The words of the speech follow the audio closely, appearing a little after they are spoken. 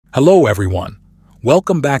Hello everyone.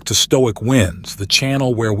 Welcome back to Stoic Winds, the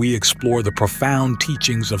channel where we explore the profound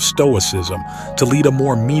teachings of Stoicism to lead a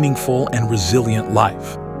more meaningful and resilient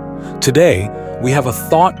life. Today, we have a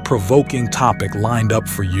thought-provoking topic lined up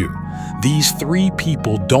for you. These three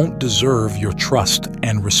people don't deserve your trust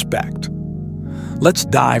and respect. Let's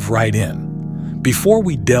dive right in. Before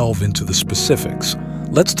we delve into the specifics,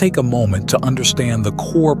 let's take a moment to understand the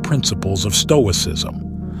core principles of Stoicism.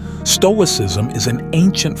 Stoicism is an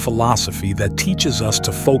ancient philosophy that teaches us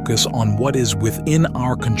to focus on what is within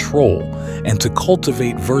our control and to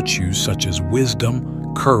cultivate virtues such as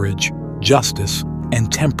wisdom, courage, justice,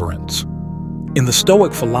 and temperance. In the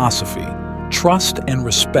Stoic philosophy, trust and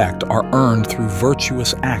respect are earned through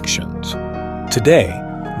virtuous actions. Today,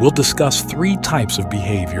 we'll discuss three types of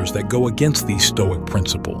behaviors that go against these Stoic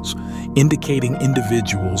principles, indicating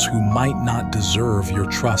individuals who might not deserve your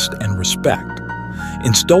trust and respect.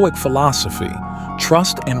 In Stoic philosophy,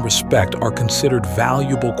 trust and respect are considered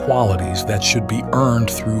valuable qualities that should be earned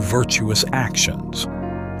through virtuous actions.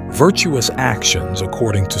 Virtuous actions,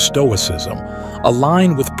 according to Stoicism,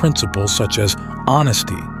 align with principles such as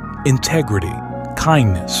honesty, integrity,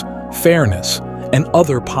 kindness, fairness, and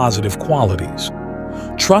other positive qualities.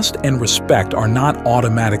 Trust and respect are not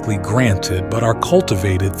automatically granted but are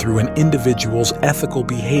cultivated through an individual's ethical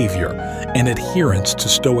behavior and adherence to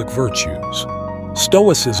Stoic virtues.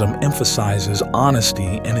 Stoicism emphasizes honesty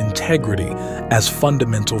and integrity as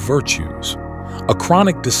fundamental virtues. A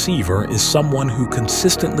chronic deceiver is someone who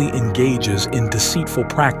consistently engages in deceitful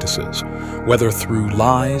practices, whether through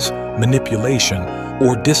lies, manipulation,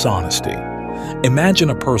 or dishonesty. Imagine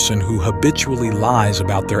a person who habitually lies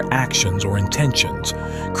about their actions or intentions,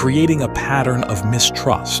 creating a pattern of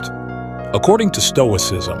mistrust. According to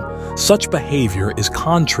Stoicism, such behavior is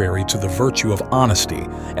contrary to the virtue of honesty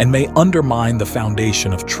and may undermine the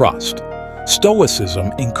foundation of trust.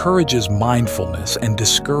 Stoicism encourages mindfulness and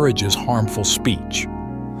discourages harmful speech.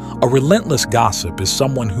 A relentless gossip is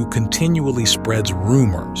someone who continually spreads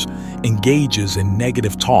rumors, engages in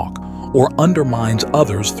negative talk, or undermines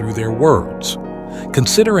others through their words.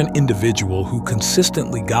 Consider an individual who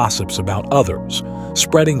consistently gossips about others,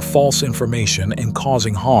 spreading false information and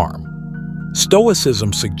causing harm.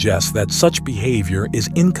 Stoicism suggests that such behavior is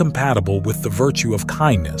incompatible with the virtue of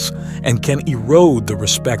kindness and can erode the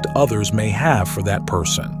respect others may have for that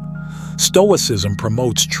person. Stoicism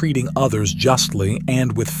promotes treating others justly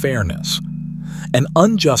and with fairness. An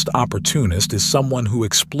unjust opportunist is someone who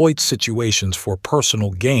exploits situations for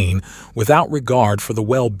personal gain without regard for the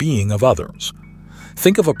well-being of others.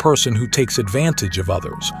 Think of a person who takes advantage of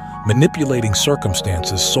others, manipulating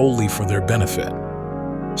circumstances solely for their benefit.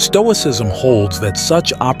 Stoicism holds that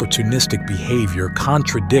such opportunistic behavior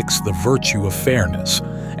contradicts the virtue of fairness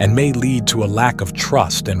and may lead to a lack of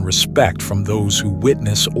trust and respect from those who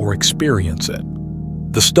witness or experience it.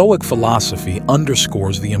 The Stoic philosophy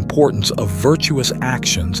underscores the importance of virtuous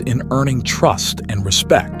actions in earning trust and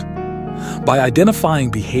respect. By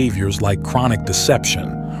identifying behaviors like chronic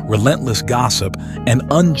deception, relentless gossip, and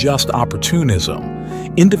unjust opportunism,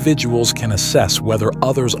 individuals can assess whether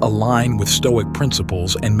others align with Stoic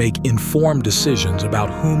principles and make informed decisions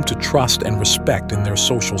about whom to trust and respect in their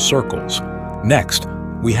social circles. Next,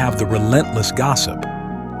 we have the relentless gossip.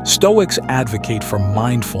 Stoics advocate for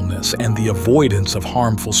mindfulness and the avoidance of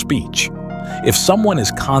harmful speech. If someone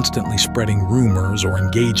is constantly spreading rumors or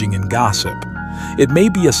engaging in gossip, it may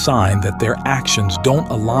be a sign that their actions don't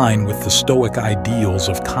align with the Stoic ideals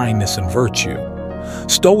of kindness and virtue.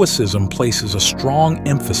 Stoicism places a strong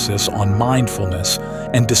emphasis on mindfulness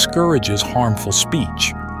and discourages harmful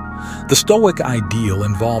speech. The Stoic ideal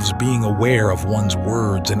involves being aware of one's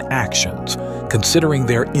words and actions, considering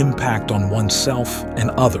their impact on oneself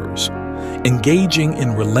and others. Engaging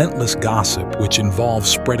in relentless gossip, which involves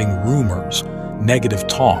spreading rumors, negative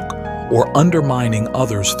talk, or undermining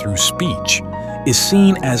others through speech, is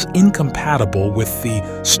seen as incompatible with the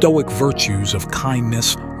Stoic virtues of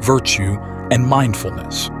kindness, virtue, and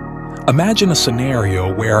mindfulness. Imagine a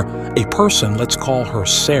scenario where a person, let's call her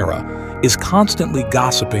Sarah, is constantly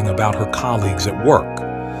gossiping about her colleagues at work.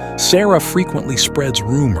 Sarah frequently spreads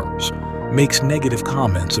rumors, makes negative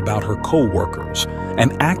comments about her co-workers,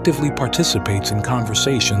 and actively participates in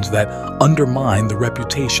conversations that undermine the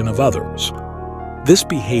reputation of others. This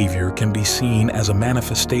behavior can be seen as a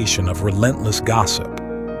manifestation of relentless gossip.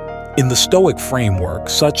 In the Stoic framework,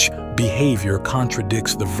 such behavior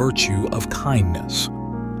contradicts the virtue of kindness.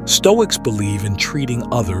 Stoics believe in treating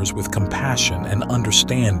others with compassion and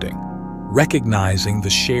understanding, recognizing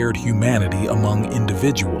the shared humanity among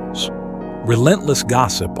individuals. Relentless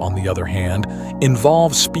gossip, on the other hand,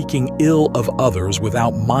 involves speaking ill of others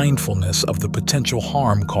without mindfulness of the potential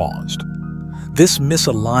harm caused. This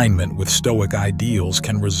misalignment with Stoic ideals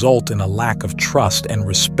can result in a lack of trust and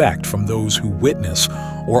respect from those who witness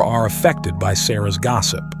or are affected by Sarah's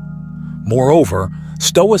gossip. Moreover,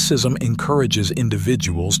 Stoicism encourages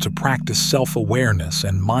individuals to practice self-awareness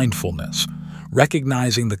and mindfulness,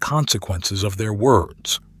 recognizing the consequences of their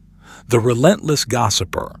words. The relentless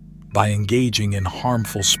gossiper, by engaging in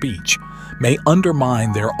harmful speech, may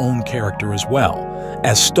undermine their own character as well,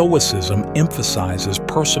 as Stoicism emphasizes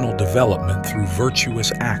personal development through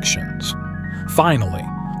virtuous actions. Finally,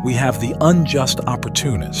 we have the unjust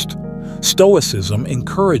opportunist. Stoicism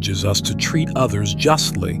encourages us to treat others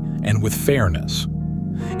justly and with fairness.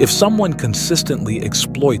 If someone consistently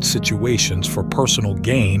exploits situations for personal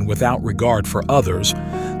gain without regard for others,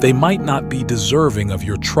 they might not be deserving of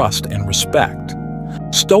your trust and respect.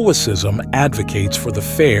 Stoicism advocates for the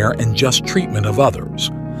fair and just treatment of others.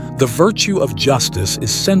 The virtue of justice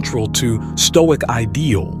is central to Stoic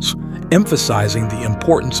ideals, emphasizing the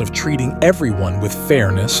importance of treating everyone with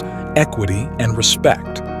fairness, equity, and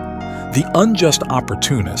respect. The unjust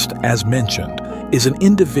opportunist, as mentioned, is an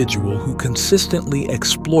individual who consistently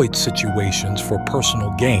exploits situations for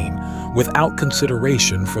personal gain without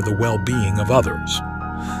consideration for the well-being of others.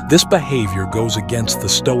 This behavior goes against the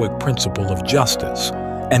Stoic principle of justice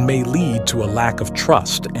and may lead to a lack of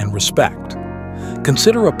trust and respect.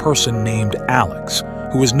 Consider a person named Alex,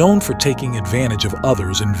 who is known for taking advantage of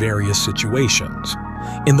others in various situations.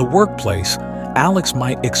 In the workplace, Alex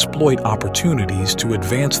might exploit opportunities to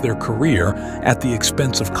advance their career at the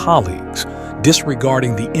expense of colleagues,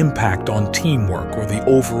 disregarding the impact on teamwork or the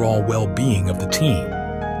overall well-being of the team.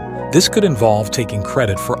 This could involve taking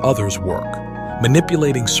credit for others' work,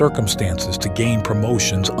 manipulating circumstances to gain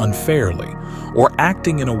promotions unfairly, or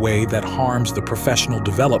acting in a way that harms the professional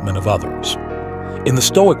development of others. In the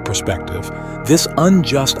Stoic perspective, this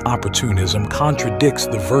unjust opportunism contradicts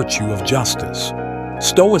the virtue of justice.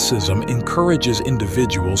 Stoicism encourages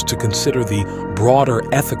individuals to consider the broader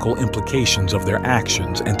ethical implications of their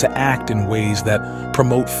actions and to act in ways that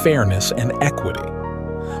promote fairness and equity.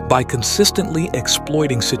 By consistently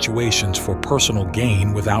exploiting situations for personal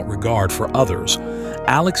gain without regard for others,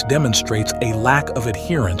 Alex demonstrates a lack of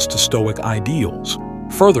adherence to Stoic ideals.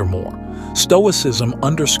 Furthermore, Stoicism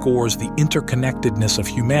underscores the interconnectedness of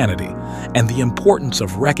humanity and the importance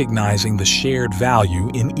of recognizing the shared value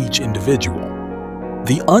in each individual.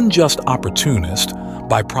 The unjust opportunist,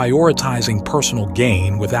 by prioritizing personal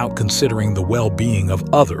gain without considering the well-being of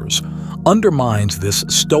others, undermines this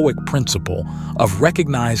Stoic principle of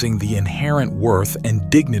recognizing the inherent worth and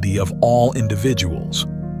dignity of all individuals.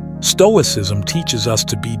 Stoicism teaches us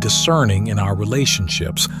to be discerning in our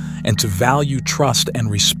relationships and to value trust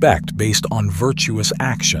and respect based on virtuous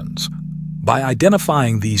actions. By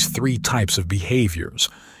identifying these three types of behaviors,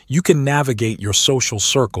 you can navigate your social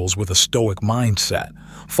circles with a Stoic mindset,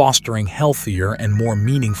 fostering healthier and more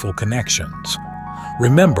meaningful connections.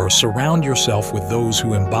 Remember, surround yourself with those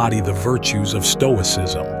who embody the virtues of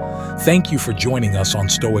Stoicism. Thank you for joining us on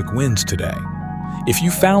Stoic Winds today. If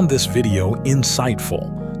you found this video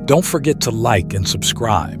insightful, don't forget to like and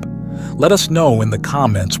subscribe. Let us know in the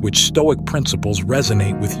comments which Stoic principles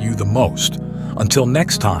resonate with you the most. Until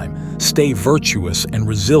next time, stay virtuous and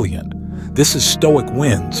resilient. This is Stoic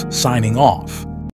Winds signing off.